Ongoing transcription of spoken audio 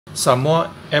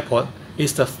Samoa Airport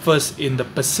is the first in the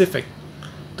Pacific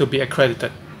to be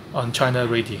accredited on China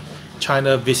Ready,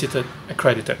 China Visitor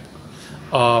Accredited.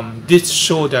 This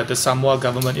shows that the Samoa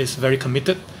government is very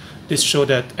committed. This shows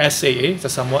that SAA, the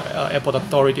Samoa Airport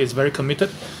Authority, is very committed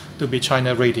to be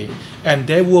China Ready. And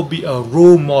there will be a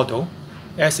role model.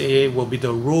 SAA will be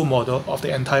the role model of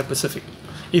the entire Pacific.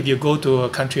 If you go to a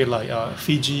country like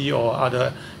Fiji or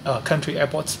other country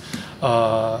airports,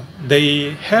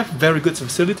 they have very good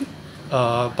facility,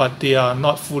 but they are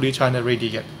not fully China ready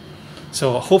yet.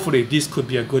 So hopefully this could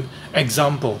be a good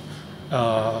example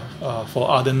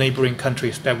for other neighboring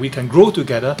countries that we can grow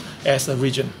together as a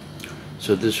region.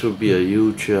 So this will be a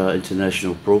huge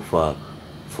international profile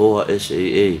for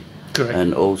SAA. Correct.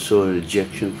 And also an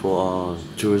injection for our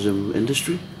tourism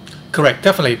industry? Correct,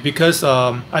 definitely, because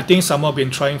I think Samoa have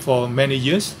been trying for many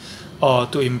years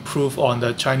to improve on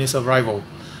the Chinese arrival.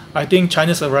 I think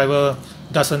Chinese arrival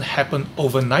doesn't happen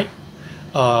overnight.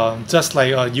 Just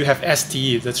like you have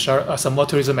STE, the Samoa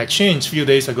Tourism Exchange, a few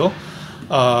days ago.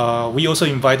 We also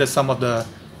invited some of the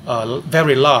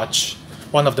very large,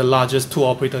 one of the largest tour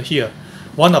operators here.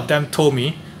 One of them told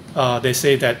me, they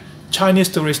say that Chinese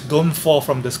tourists don't fall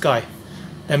from the sky.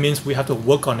 That means we have to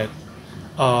work on it.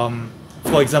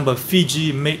 For example,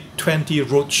 Fiji made 20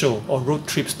 road show or road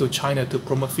trips to China to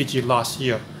promote Fiji last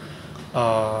year.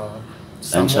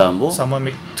 Samoa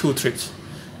made 2 trips.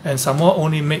 And Samoa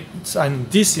only made, and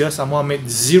this year Samoa made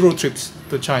 0 trips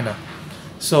to China.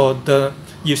 So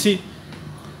you see,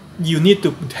 you need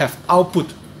to have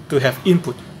output to have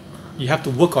input. You have to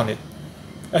work on it.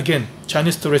 Again,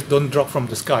 Chinese tourists don't drop from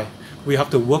the sky. We have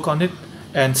to work on it,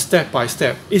 and step by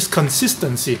step. It's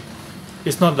consistency.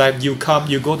 It's not like you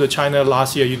go to China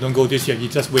last year, you don't go this year, you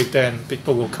just wait there and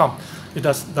people will come. It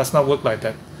does not work like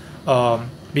that.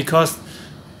 Because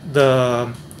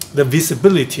the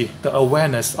visibility, the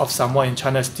awareness of Samoa in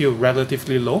China is still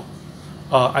relatively low.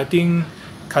 I think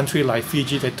countries like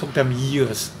Fiji, they took them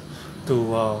years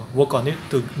to work on it,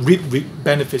 to reap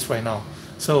benefits right now.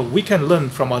 So we can learn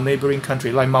from our neighboring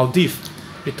country, like Maldives.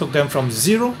 It took them from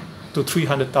 0 to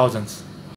 300,000.